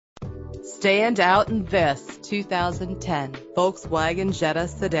Stand out in this 2010 Volkswagen Jetta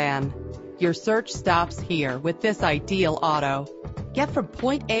Sedan. Your search stops here with this ideal auto. Get from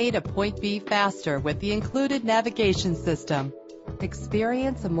point A to point B faster with the included navigation system.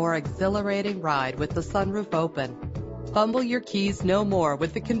 Experience a more exhilarating ride with the sunroof open. Fumble your keys no more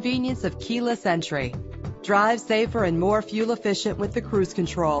with the convenience of keyless entry. Drive safer and more fuel efficient with the cruise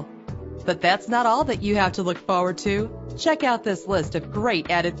control. But that's not all that you have to look forward to. Check out this list of great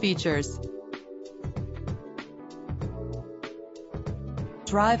added features.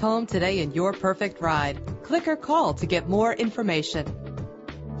 Drive home today in your perfect ride. Click or call to get more information.